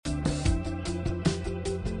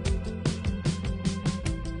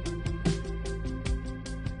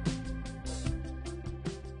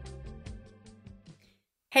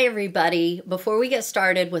Hey everybody, before we get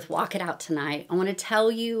started with Walk It Out tonight, I want to tell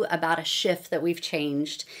you about a shift that we've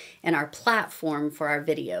changed in our platform for our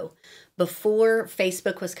video. Before,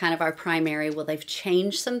 Facebook was kind of our primary. Well, they've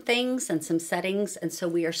changed some things and some settings, and so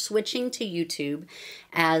we are switching to YouTube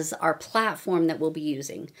as our platform that we'll be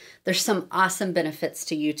using. There's some awesome benefits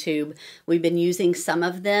to YouTube. We've been using some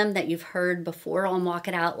of them that you've heard before on Walk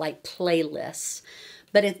It Out, like playlists,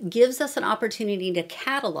 but it gives us an opportunity to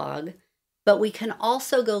catalog. But we can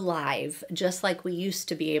also go live just like we used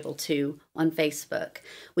to be able to on Facebook.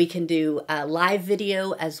 We can do live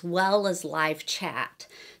video as well as live chat.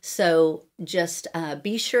 So just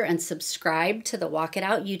be sure and subscribe to the Walk It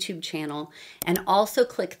Out YouTube channel and also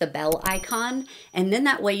click the bell icon. And then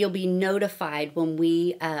that way you'll be notified when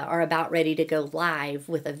we are about ready to go live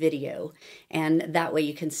with a video. And that way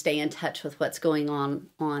you can stay in touch with what's going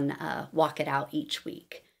on Walk It Out each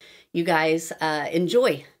week. You guys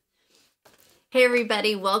enjoy. Hey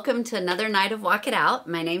everybody, welcome to another night of Walk It Out.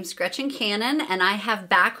 My name's Gretchen Cannon, and I have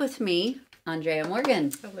back with me Andrea Morgan.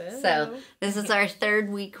 Hello. So this is our third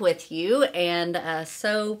week with you, and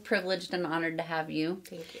so privileged and honored to have you.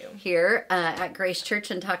 Thank you. Here at Grace Church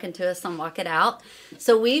and talking to us on Walk It Out.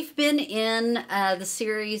 So we've been in the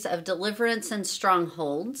series of Deliverance and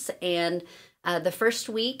Strongholds, and the first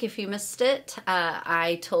week, if you missed it,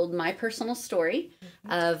 I told my personal story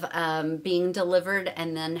of being delivered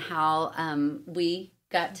and then how we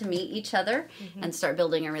got to meet each other and start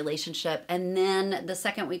building a relationship. And then the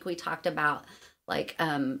second week we talked about like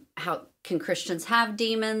how can Christians have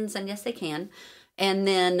demons? And yes, they can. And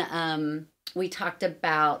then we talked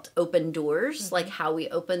about open doors, like how we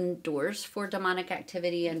open doors for demonic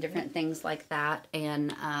activity and different things like that.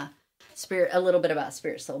 And a little bit about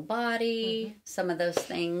spirit, soul, body, some of those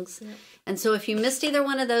things. Yep. And so if you missed either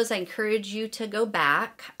one of those, I encourage you to go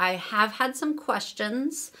back. I have had some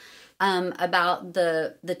questions about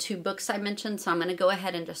the two books I mentioned, so I'm going to go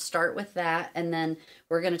ahead and just start with that, and then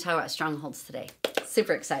we're going to talk about Strongholds today.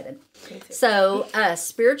 Super excited. So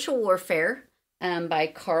Spiritual Warfare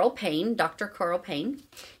by Carl Payne, Dr. Carl Payne.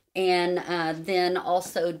 And then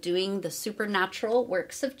also Doing the Supernatural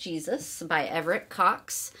Works of Jesus by Everett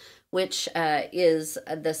Cox, which is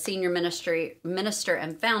the senior minister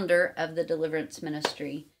and founder of the Deliverance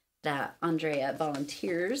ministry that Andrea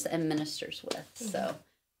volunteers and ministers with. So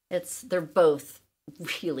they're both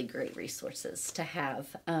really great resources to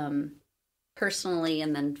have personally,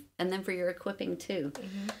 and then for your equipping too.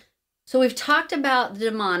 So we've talked about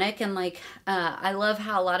the demonic, and I love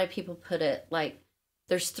how a lot of people put it, like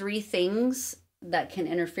there's three things that can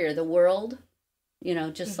interfere: the world,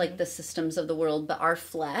 just like the systems of the world, but our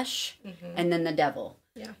flesh, and then the devil.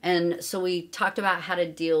 Yeah. And so we talked about how to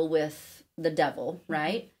deal with the devil,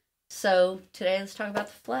 right? So today let's talk about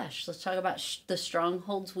the flesh. Let's talk about the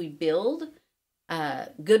strongholds we build,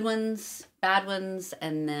 good ones, bad ones,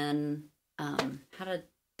 and then how to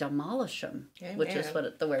demolish them, which is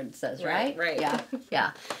what the word says, right? Right.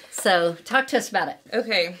 Yeah. So talk to us about it.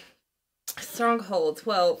 Okay. Strongholds.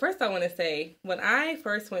 Well, first I want to say, when I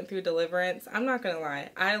first went through Deliverance, I'm not going to lie,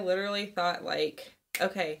 I literally thought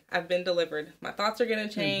okay, I've been delivered. My thoughts are going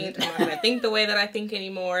to change. I'm not going to think the way that I think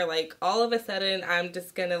anymore. All of a sudden, I'm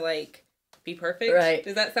just going to be perfect. Right.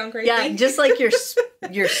 Does that sound crazy? Yeah, just like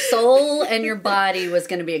your soul and your body was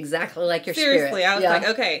going to be exactly like your Seriously, spirit. I was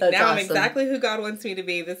okay, now awesome. I'm exactly who God wants me to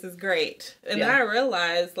be. This is great. And then I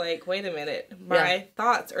realized, wait a minute, my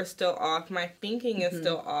thoughts are still off. My thinking is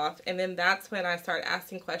still off. And then that's when I started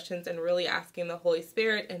asking questions and really asking the Holy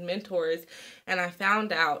Spirit and mentors. And I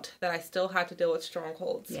found out that I still have to deal with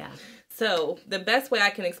strongholds. Yeah. So the best way I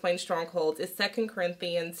can explain strongholds is 2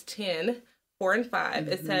 Corinthians 10, 4 and 5,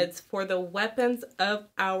 it says, "For the weapons of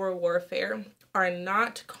our warfare are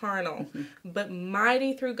not carnal, but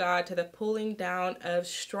mighty through God to the pulling down of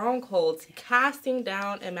strongholds, casting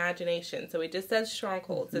down imagination." So it just says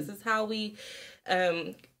strongholds. This is how we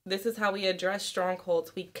address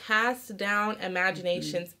strongholds. We cast down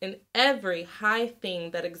imaginations in every high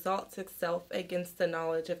thing that exalts itself against the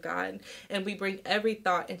knowledge of God, and we bring every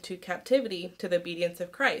thought into captivity to the obedience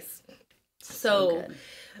of Christ. So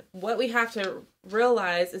what we have to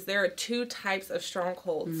realize is there are two types of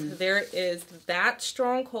strongholds. There is that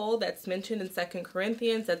stronghold that's mentioned in 2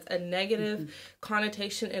 Corinthians. That's a negative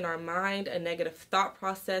connotation in our mind, a negative thought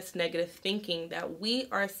process, negative thinking that we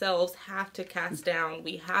ourselves have to cast down.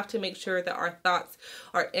 We have to make sure that our thoughts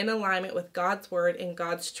are in alignment with God's word and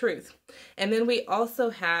God's truth. And then we also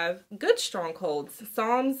have good strongholds.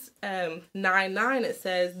 Psalms 9:9, it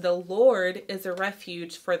says, "The Lord is a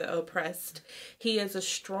refuge for the oppressed. He is a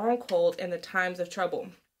stronghold in the times of trouble."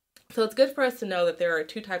 So it's good for us to know that there are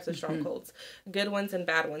two types of strongholds, good ones and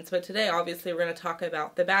bad ones. But today, obviously, we're going to talk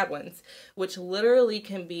about the bad ones, which literally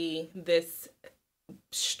can be this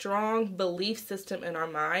strong belief system in our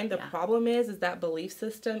mind. The problem is that belief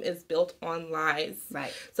system is built on lies.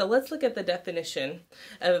 Right. So let's look at the definition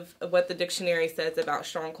of what the dictionary says about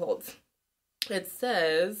strongholds. It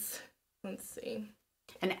says, let's see.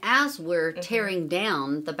 And as we're tearing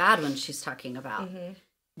down the bad ones she's talking about,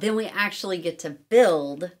 then we actually get to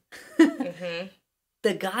build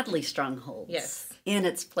the godly strongholds in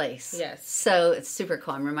its place. Yes. So it's super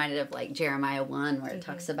cool. I'm reminded of like Jeremiah 1 where it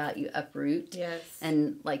talks about you uproot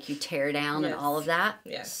and like you tear down and all of that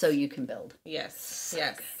so you can build. Yes. So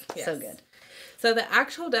yes. good. Yes. So good. So the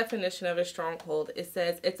actual definition of a stronghold, it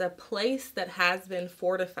says it's a place that has been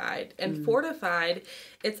fortified. And fortified,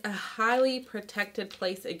 it's a highly protected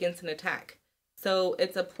place against an attack. So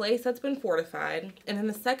it's a place that's been fortified. And then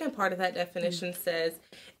the second part of that definition says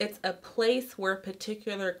it's a place where a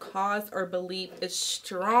particular cause or belief is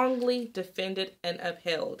strongly defended and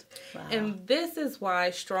upheld. Wow. And this is why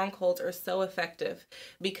strongholds are so effective,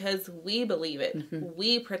 because we believe it.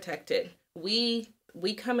 We protect it. We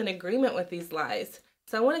come in agreement with these lies.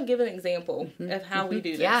 So I want to give an example of how we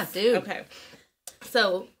do this. Yeah, do. Okay.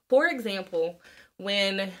 So, for example,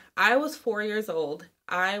 when I was 4 years old,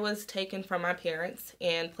 I was taken from my parents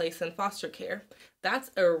and placed in foster care.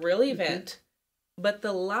 That's a real event. But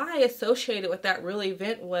the lie associated with that real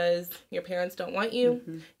event was your parents don't want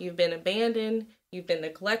you. You've been abandoned. You've been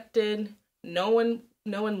neglected. No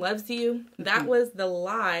one loves you. That was the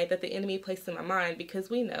lie that the enemy placed in my mind, because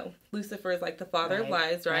we know Lucifer is like the father of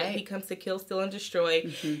lies, right? He comes to kill, steal, and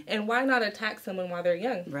destroy. And why not attack someone while they're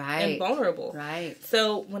young and vulnerable? Right.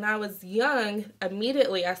 So when I was young,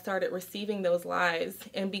 immediately I started receiving those lies.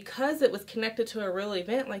 And because it was connected to a real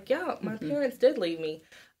event, like, my parents did leave me.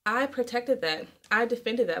 I protected that. I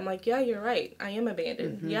defended that. I'm like, yeah, you're right. I am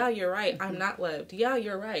abandoned. Yeah, you're right. I'm not loved. Yeah,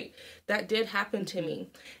 you're right. That did happen to me.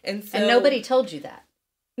 And so, and nobody told you that.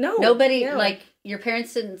 No. Nobody, like, your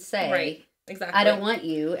parents didn't say, exactly, I don't want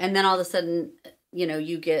you. And then all of a sudden,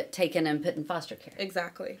 you get taken and put in foster care.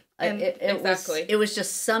 Exactly. It was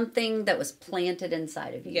just something that was planted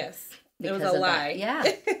inside of you. Yes. It was a lie. Yeah,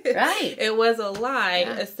 right. It was a lie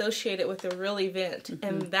associated with a real event.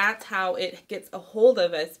 And that's how it gets a hold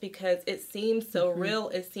of us, because it seems so real.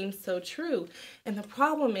 It seems so true. And the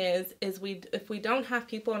problem is if we don't have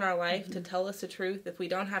people in our life to tell us the truth, if we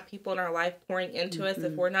don't have people in our life pouring into us,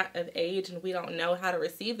 if we're not of age and we don't know how to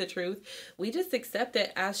receive the truth, we just accept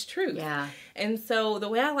it as truth. Yeah. And so the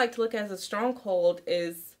way I like to look at it as a stronghold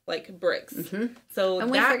is like bricks. So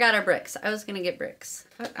we forgot our bricks. I was going to get bricks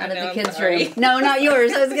out of the kids' room. No, not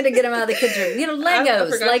yours. I was going to get them out of the kids' room.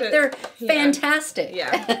 Legos. They're fantastic.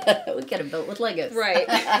 Yeah. We could have built with Legos.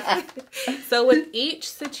 Right. So with each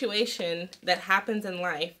situation that happens in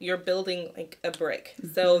life, you're building like a brick.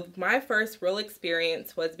 So my first real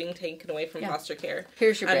experience was being taken away from foster care.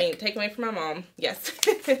 Here's your brick. Taken away from my mom. Yes.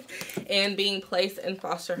 And being placed in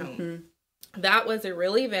foster home. That was a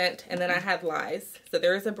real event, and then I had lies. So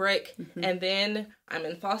there is a brick, and then I'm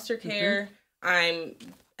in foster care. I'm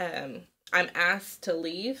asked to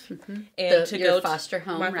leave and to go to foster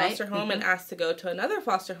home, my foster home, and asked to go to another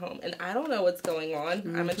foster home, and I don't know what's going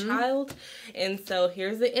on. I'm a child, and so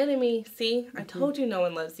here's the enemy. See, I told you no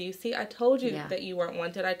one loves you. See, I told you that you weren't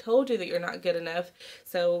wanted. I told you that you're not good enough.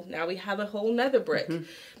 So now we have a whole nother brick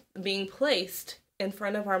being placed in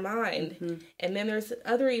front of our mind. And then there's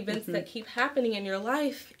other events that keep happening in your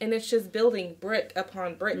life, and it's just building brick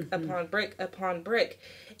upon brick upon brick upon brick,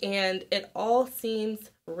 and it all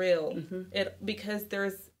seems real. Because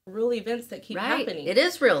there's real events that keep happening. It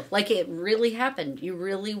is real. Like, it really happened. You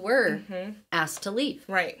really were asked to leave.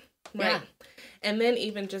 Right. Yeah. And then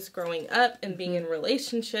even just growing up and being in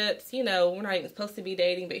relationships, we're not even supposed to be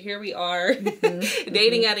dating, but here we are,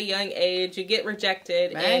 dating at a young age. You get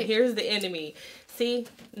rejected, and here's the enemy. See,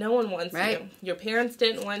 no one wants you. Your parents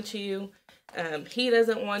didn't want you. He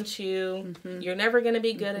doesn't want you. You're never going to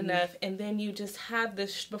be good enough. And then you just have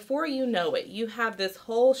this, before you know it, you have this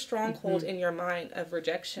whole stronghold in your mind of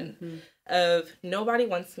rejection, of nobody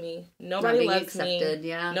wants me, nobody loves me,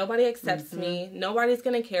 nobody accepts me, nobody's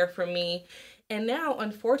going to care for me. And now,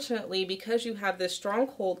 unfortunately, because you have this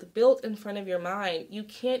stronghold built in front of your mind, you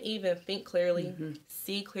can't even think clearly,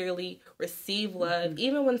 see clearly, receive love.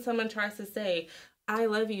 Even when someone tries to say, I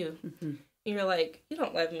love you, you're like, you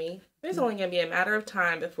don't love me. There's only going to be a matter of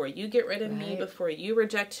time before you get rid of me, before you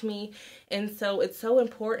reject me. And so it's so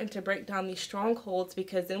important to break down these strongholds,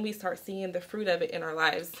 because then we start seeing the fruit of it in our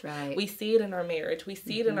lives. Right. We see it in our marriage. We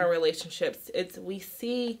see it in our relationships. We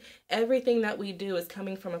see everything that we do is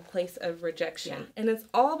coming from a place of rejection. Yeah. And it's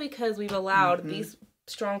all because we've allowed these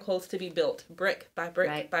strongholds to be built brick by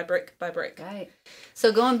brick by brick by brick. Right.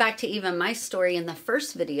 So going back to even my story in the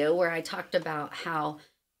first video where I talked about how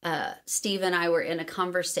Steve and I were in a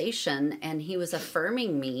conversation and he was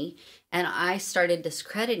affirming me and I started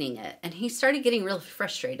discrediting it, and he started getting really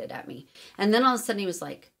frustrated at me. And then all of a sudden he was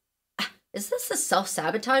like, is this the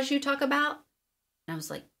self-sabotage you talk about? And I was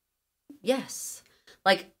like, yes.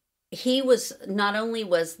 Like, he was, not only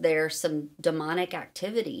was there some demonic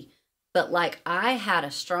activity, but like I had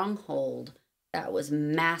a stronghold that was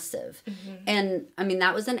massive. And I mean,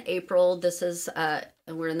 that was in April. This is,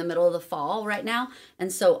 we're in the middle of the fall right now.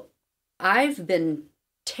 And so I've been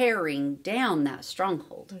tearing down that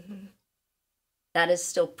stronghold. That is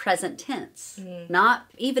still present tense, not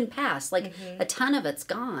even past. Like a ton of it's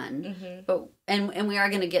gone. But, and we are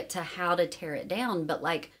going to get to how to tear it down. But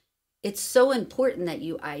like, it's so important that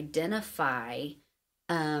you identify,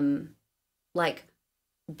 like,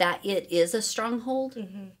 that it is a stronghold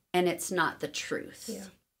and it's not the truth. Yeah.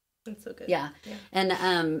 That's so good. Yeah.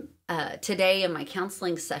 And today in my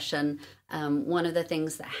counseling session, one of the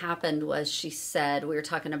things that happened was she said, we were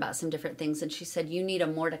talking about some different things, and she said, you need a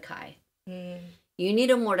Mordecai. You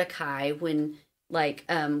need a Mordecai when, like,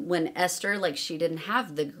 when Esther, like, she didn't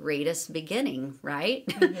have the greatest beginning, right?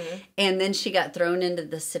 And then she got thrown into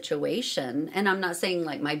the situation. And I'm not saying,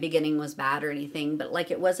 like, my beginning was bad or anything, but,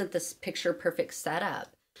 like, it wasn't this picture perfect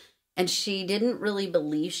setup. And she didn't really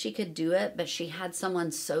believe she could do it, but she had someone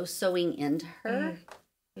so sewing into her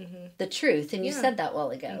the truth. And you said that a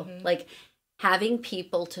while ago. Like, having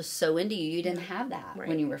people to sew into you. You didn't have that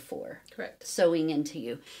when you were 4. Correct. Sewing into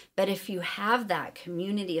you. But if you have that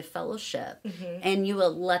community of fellowship and you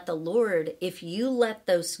will let the Lord, if you let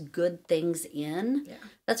those good things in,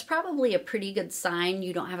 that's probably a pretty good sign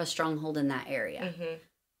you don't have a stronghold in that area.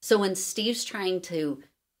 So when Steve's trying to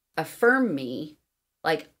affirm me,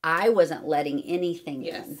 like, I wasn't letting anything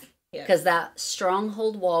in. Because that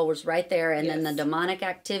stronghold wall was right there, and then the demonic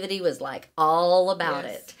activity was like all about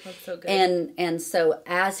it. That's so good. And so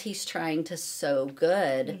as he's trying to sow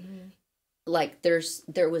good, like there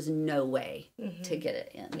was no way to get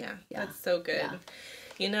it in. Yeah, that's so good. Yeah.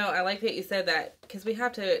 You know, I like that you said that, because we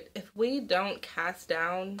have to, if we don't cast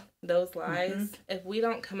down those lies, if we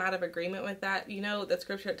don't come out of agreement with that, you know, the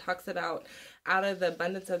scripture talks about out of the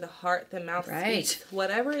abundance of the heart, the mouth speaks.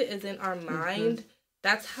 Whatever is in our mind,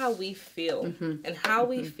 that's how we feel. And how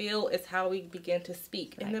we feel is how we begin to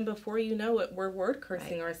speak. And then before you know it, we're word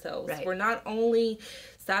cursing ourselves. We're not only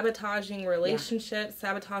sabotaging relationships,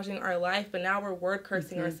 sabotaging our life, but now we're word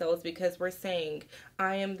cursing ourselves, because we're saying,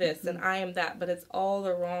 I am this and I am that, but it's all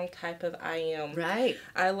the wrong type of I am. Right.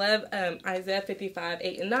 I love Isaiah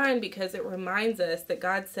 55:8-9, because it reminds us that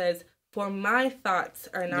God says, for my thoughts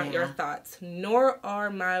are not your thoughts, nor are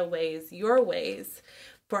my ways your ways.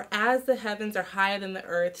 For as the heavens are higher than the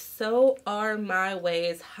earth, so are my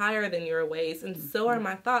ways higher than your ways, and so are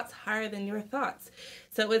my thoughts higher than your thoughts.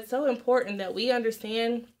 So it's so important that we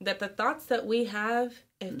understand that the thoughts that we have,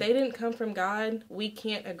 if they didn't come from God, we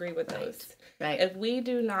can't agree with those. Right. If we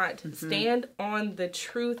do not stand on the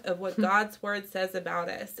truth of what God's word says about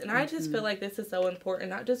us. And I just feel like this is so important,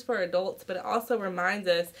 not just for adults, but it also reminds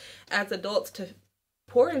us as adults to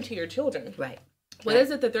pour into your children. Right. What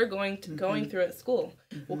is it that they're going through at school?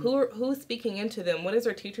 Well, who's speaking into them? What is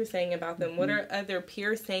their teacher saying about them? What are other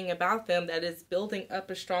peers saying about them that is building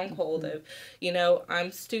up a stronghold of, you know,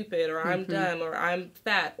 I'm stupid, or I'm dumb, or I'm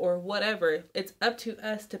fat, or whatever. It's up to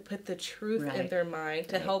us to put the truth in their mind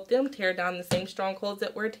to help them tear down the same strongholds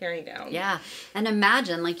that we're tearing down. Yeah. And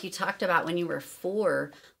imagine, like you talked about when you were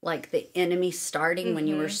 4, like the enemy starting when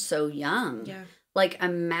you were so young. Yeah. Like,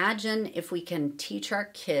 imagine if we can teach our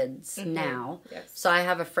kids now. Yes. So I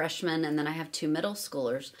have a freshman and then I have 2 middle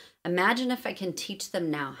schoolers. Imagine if I can teach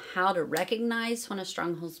them now how to recognize when a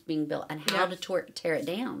stronghold's being built and how to tear it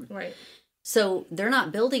down. Right. So they're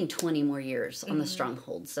not building 20 more years on the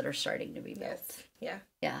strongholds that are starting to be built. Yes. Yeah.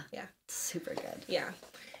 Yeah. Yeah. Super good. Yeah.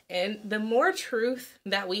 And the more truth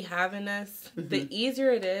that we have in us, the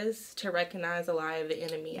easier it is to recognize a lie of the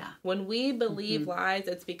enemy. Yeah. When we believe lies,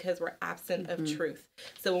 it's because we're absent of truth.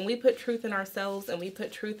 So when we put truth in ourselves and we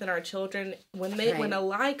put truth in our children, when a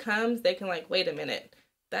lie comes, they can like, wait a minute,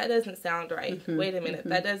 that doesn't sound right. Wait a minute,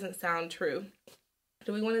 that doesn't sound true.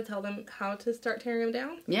 Do we want to tell them how to start tearing them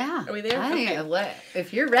down? Yeah. Are we there? Okay.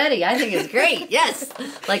 If you're ready, I think it's great. Yes.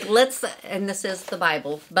 Like, and this is the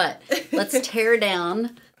Bible, but let's tear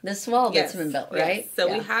down this wall that's been built, right?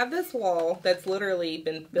 So we have this wall that's literally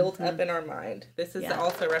been built up in our mind. This is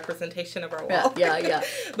also a representation of our wall. Yeah.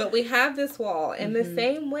 But we have this wall in the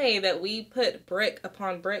same way that we put brick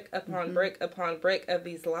upon brick upon brick upon brick of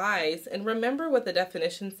these lies. And remember what the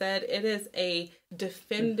definition said? It is a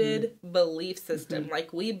defended belief system.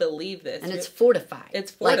 Like, we believe this. And it's fortified. It's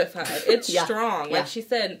fortified. It's strong. Yeah. Like she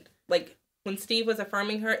said, like, when Steve was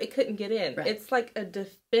affirming her, it couldn't get in. Right. It's like a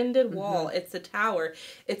defended wall. It's a tower.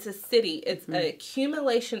 It's a city. It's an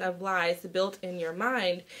accumulation of lies built in your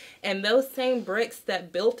mind. And those same bricks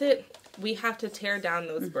that built it, we have to tear down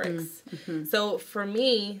those bricks. So for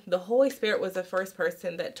me, the Holy Spirit was the first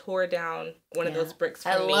person that tore down one of those bricks for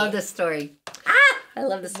me. I love this story. I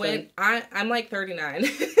love this story. When I'm like 39.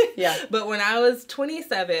 Yeah. But when I was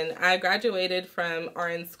 27, I graduated from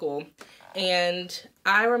RN school. And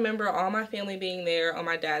I remember all my family being there on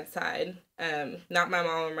my dad's side. Not my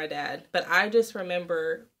mom or my dad. But I just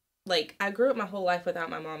remember, like, I grew up my whole life without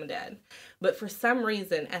my mom and dad. But for some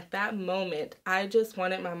reason, at that moment, I just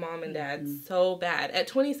wanted my mom and dad so bad. At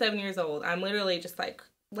 27 years old, I'm literally just, like,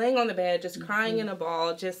 laying on the bed, just crying in a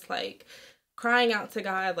ball, just, like, crying out to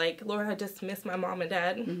God, like, Lord, I just miss my mom and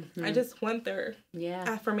dad. I just want their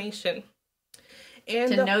affirmation.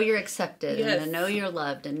 And to know you're accepted and to know you're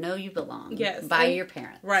loved and know you belong by your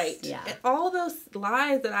parents. Right. Yeah. And all those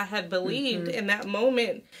lies that I had believed in that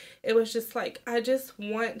moment, it was just like, I just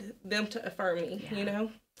want them to affirm me, you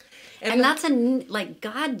know? And that's like,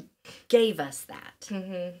 God gave us that.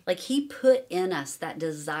 Like, he put in us that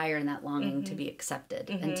desire and that longing to be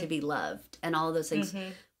accepted and to be loved and all those things.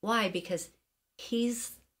 Why? Because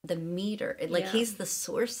he's the meter. Like, he's the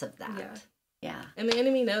source of that. Yeah. And the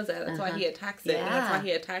enemy knows that. That's why he attacks it. And that's why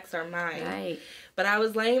he attacks our mind. Right. But I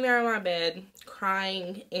was laying there on my bed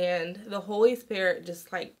crying, and the Holy Spirit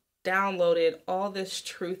just, like, downloaded all this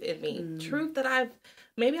truth in me. Truth that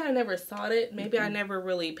maybe I never sought it. Maybe I never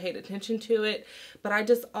really paid attention to it. But I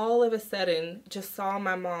just all of a sudden just saw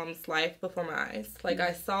my mom's life before my eyes. Like,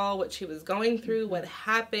 I saw what she was going through, what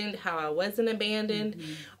happened, how I wasn't abandoned.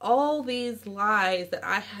 All these lies that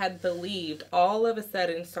I had believed all of a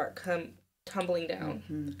sudden start tumbling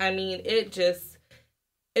down. I mean, it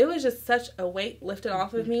was just such a weight lifted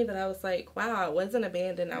off of me that I was like, wow, I wasn't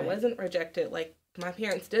abandoned. I wasn't rejected. Like, my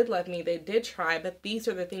parents did love me. They did try, but these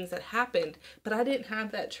are the things that happened. But I didn't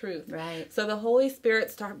have that truth. Right. So the Holy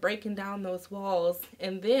Spirit started breaking down those walls.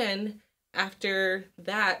 And then after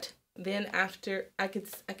that, I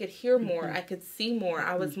could hear more. I could see more.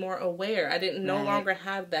 I was more aware. I didn't no longer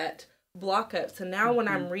have that block up. So now when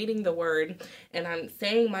I'm reading the word and I'm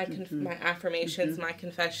saying my affirmations, my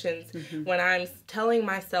confessions, when I'm telling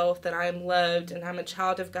myself that I'm loved and I'm a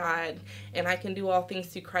child of God and I can do all things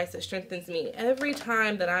through Christ that strengthens me, every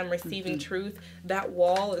time that I'm receiving truth, that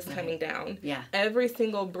wall is coming down. Yeah. Every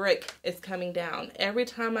single brick is coming down. Every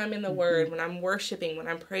time I'm in the word, when I'm worshiping, when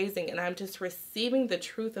I'm praising, and I'm just receiving the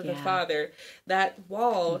truth of the Father, that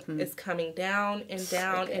wall is coming down and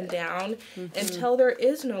down and down until there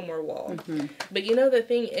is no more wall. But you know, the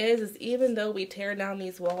thing is even though we tear down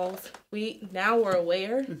these walls, we're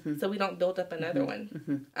aware, so we don't build up another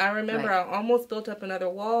one. I remember I almost built up another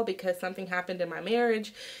wall because something happened in my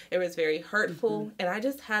marriage. It was very hurtful, and I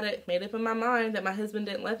just had it made up in my mind that my husband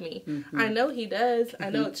didn't love me. I know he does. I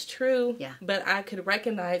know it's true, but I could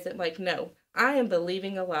recognize it like, no, I am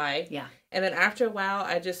believing a lie. Yeah. And then after a while,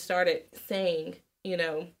 I just started saying, you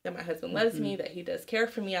know, that my husband loves me, that he does care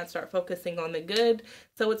for me. I'd start focusing on the good.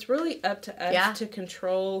 So it's really up to us to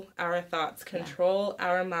control our thoughts, control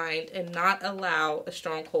our mind, and not allow a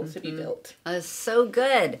stronghold to be built. That's so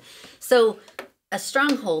good. So a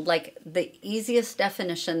stronghold, like the easiest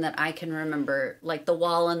definition that I can remember, like the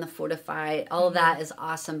wall and the fortified, all of that is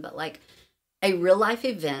awesome. But like a real life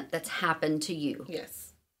event that's happened to you.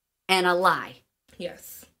 Yes. And a lie.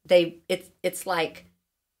 Yes. It's like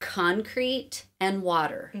concrete and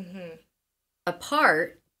water.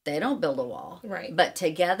 Apart, they don't build a wall. Right. But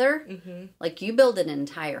together, like you build an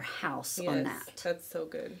entire house on that. That's so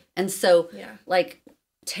good. And so, like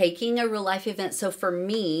taking a real life event. So for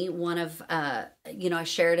me, one of, I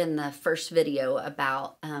shared in the first video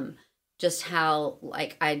about just how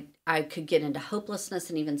like I could get into hopelessness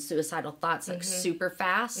and even suicidal thoughts like super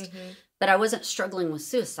fast, but I wasn't struggling with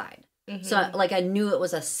suicide. So, like, I knew it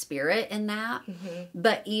was a spirit in that,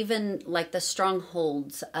 but even, like, the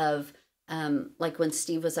strongholds of, like, when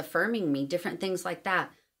Steve was affirming me, different things like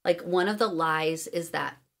that. Like, one of the lies is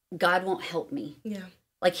that God won't help me. Yeah.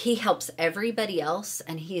 Like, he helps everybody else,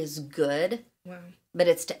 and he is good, Wow. But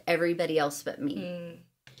it's to everybody else but me.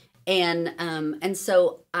 Mm. And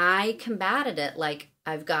so I combated it. Like,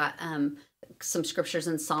 I've got some scriptures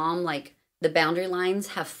in Psalm, like, the boundary lines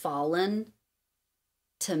have fallen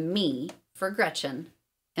to me for Gretchen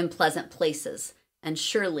in pleasant places. And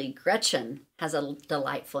surely Gretchen has a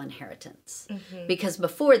delightful inheritance. Mm-hmm. Because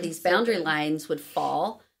before, these boundary lines would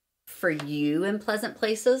fall for you in pleasant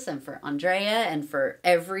places and for Andrea and for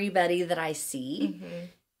everybody that I see, mm-hmm.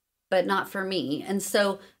 but not for me. And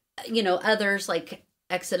so, others, like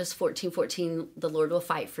Exodus 14:14, the Lord will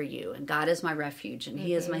fight for you, and God is my refuge, and mm-hmm.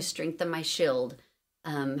 He is my strength and my shield.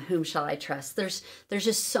 Whom shall I trust? There's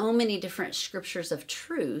just so many different scriptures of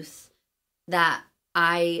truth that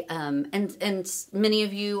I and many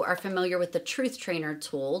of you are familiar with the Truth Trainer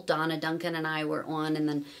tool. Donna Duncan and I were on, and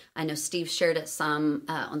then I know Steve shared it some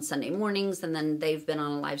on Sunday mornings, and then they've been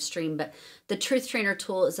on a live stream. But the Truth Trainer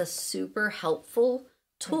tool is a super helpful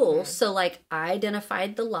tool. Mm-hmm. So, like, I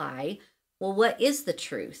identified the lie. Well, what is the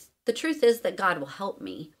truth? The truth is that God will help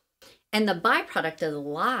me. And the byproduct of the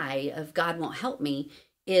lie of God won't help me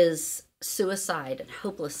is suicide and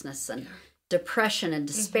hopelessness and depression and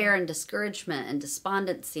despair, mm-hmm. and discouragement and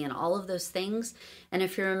despondency and all of those things. And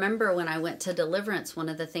if you remember, when I went to Deliverance, one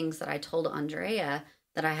of the things that I told Andrea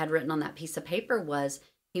that I had written on that piece of paper was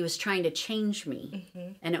he was trying to change me,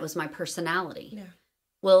 mm-hmm. and it was my personality. Yeah.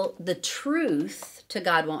 Well, the truth to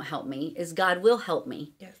God won't help me is God will help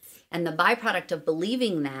me. Yes. And the byproduct of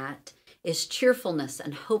believing that is cheerfulness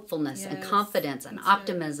and hopefulness, yes. and confidence and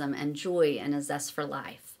optimism, and joy and a zest for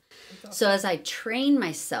life. Awesome. So as I train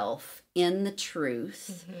myself in the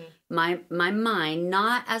truth, mm-hmm. my mind,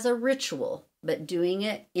 not as a ritual, but doing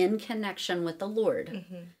it in connection with the Lord,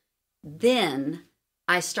 mm-hmm. then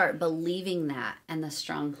I start believing that, and the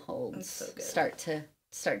strongholds start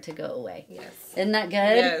to go away. Yes. Isn't that good?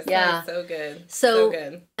 Yes. Yeah. So good. So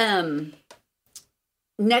good.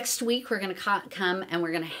 Next week we're going to come and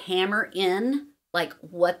we're going to hammer in like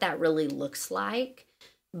what that really looks like.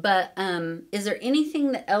 But is there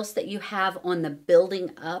anything else that you have on the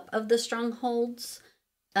building up of the strongholds?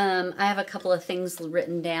 I have a couple of things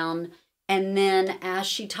written down. And then as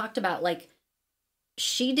she talked about, like,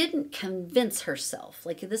 she didn't convince herself.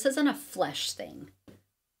 Like, this isn't a flesh thing.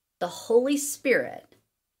 The Holy Spirit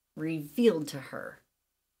revealed to her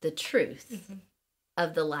the truth, mm-hmm.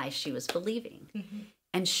 of the lie she was believing, mm-hmm.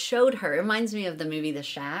 and showed her. It reminds me of the movie The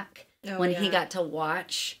Shack, when he got to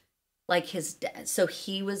watch, like, his dad. So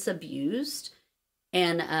he was abused,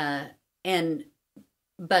 but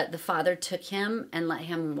the father took him and let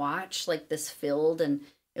him watch, like, this field, and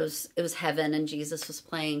it was heaven, and Jesus was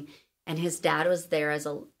playing, and his dad was there as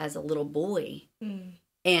a little boy,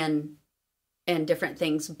 and different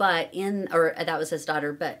things. But that was his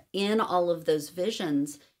daughter. But in all of those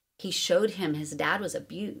visions, he showed him his dad was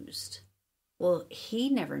abused. Well, he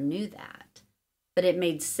never knew that, but it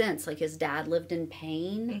made sense. Like, his dad lived in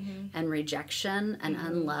pain, mm-hmm. and rejection and mm-hmm.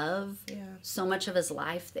 unlove, so much of his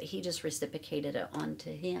life that he just reciprocated it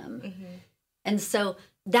onto him. Mm-hmm. And so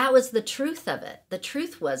that was the truth of it. The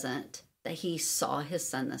truth wasn't that he saw his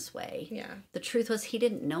son this way. Yeah. The truth was he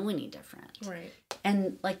didn't know any different. Right.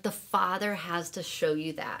 And, like, the Father has to show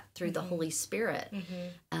you that through mm-hmm. the Holy Spirit.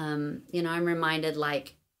 Mm-hmm. I'm reminded,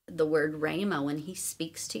 like, the word rhema, when he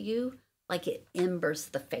speaks to you, like, it embers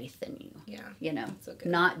the faith in you. Yeah. So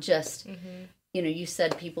not just, mm-hmm. You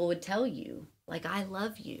said people would tell you, like, I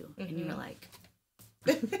love you. Mm-hmm. And you were like,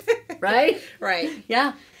 right? Right.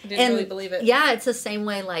 Yeah. Didn't really believe it. Yeah, it's the same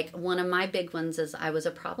way. Like, one of my big ones is I was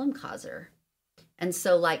a problem causer. And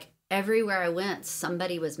so, like, everywhere I went,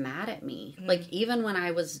 somebody was mad at me. Mm-hmm. Like, even when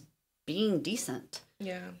I was being decent.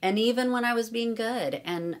 Yeah. And even when I was being good.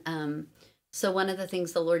 And so one of the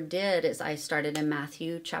things the Lord did is I started in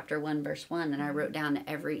Matthew chapter 1, verse 1, and I wrote down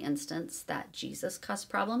every instance that Jesus caused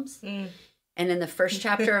problems. Mm. And in the first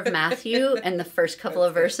chapter of Matthew and the first couple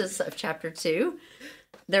of verses of chapter 2,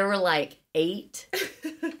 there were like 8.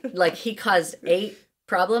 Like, he caused 8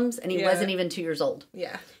 problems, and he wasn't even 2 years old.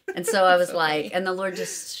 Yeah. And so I was so like, funny. And the Lord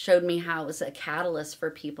just showed me how it was a catalyst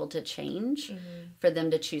for people to change, mm-hmm. for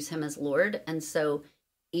them to choose him as Lord. And so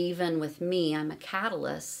even with me, I'm a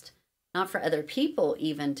catalyst, not for other people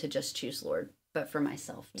even to just choose Lord, but for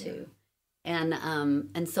myself too. Yeah.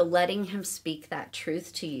 And so letting him speak that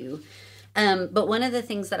truth to you. But one of the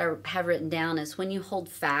things that I have written down is when you hold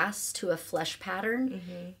fast to a flesh pattern,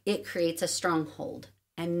 mm-hmm. it creates a stronghold,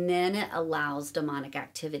 and then it allows demonic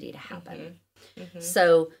activity to happen. Mm-hmm. Mm-hmm.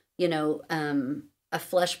 So, a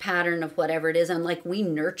flesh pattern of whatever it is, and like, we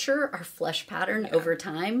nurture our flesh pattern over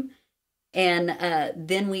time, and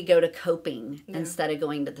then we go to coping instead of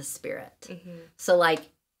going to the Spirit. Mm-hmm. So,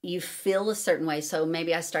 like, you feel a certain way. So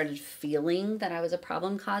maybe I started feeling that I was a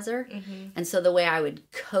problem causer. And so the way I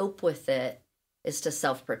would cope with it is to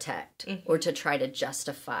self-protect or to try to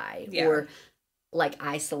justify or like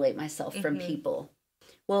isolate myself from people.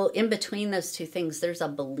 Well, in between those two things, there's a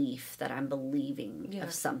belief that I'm believing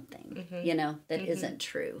of something, you know, that isn't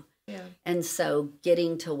true. Yeah. And so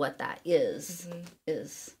getting to what that is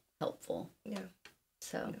helpful. Yeah.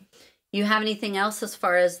 So you have anything else as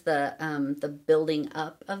far as the building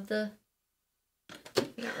up of the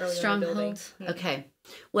really strongholds? Okay.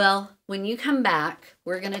 Well, when you come back,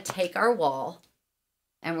 we're going to take our wall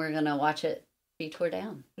and we're going to watch it be tore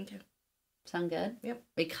down. Okay. Sound good? Yep.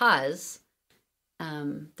 Because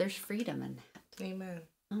there's freedom in that. Amen.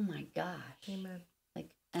 Oh my gosh. Amen. Like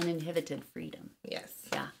uninhibited freedom. Yes.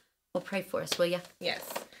 Yeah. Well, pray for us, will you? Yes.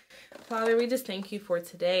 Father, we just thank you for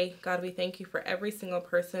today. God, we thank you for every single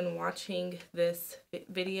person watching this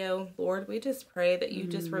video. Lord, we just pray that you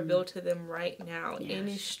just reveal to them right now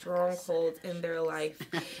any strongholds in their life,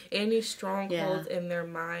 any strongholds in their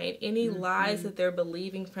mind, any lies that they're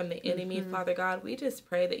believing from the enemy. Father God, we just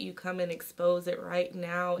pray that you come and expose it right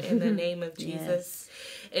now in the name of Jesus.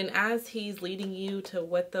 And as he's leading you to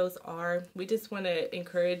what those are, we just want to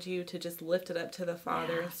encourage you to just lift it up to the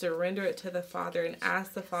Father, surrender it to the Father, and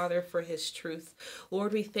ask the Father for his truth.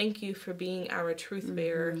 Lord, we thank you for being our truth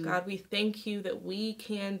bearer. God, we thank you that we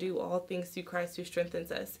can do all things through Christ who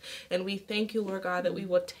strengthens us. And we thank you, Lord God, that we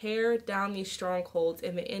will tear down these strongholds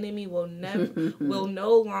and the enemy will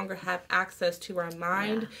no longer have access to our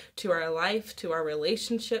mind, to our life, to our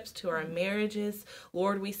relationships, to our marriages.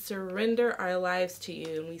 Lord, we surrender our lives to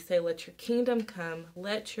you and we say, let your kingdom come,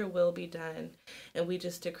 let your will be done. And we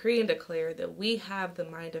just decree and declare that we have the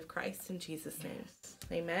mind of Christ in Jesus' name.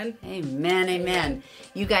 Amen. Amen. Amen.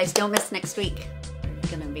 You guys don't miss next week.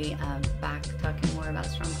 We're going to be back talking more about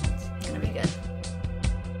strongholds. It's going to be good.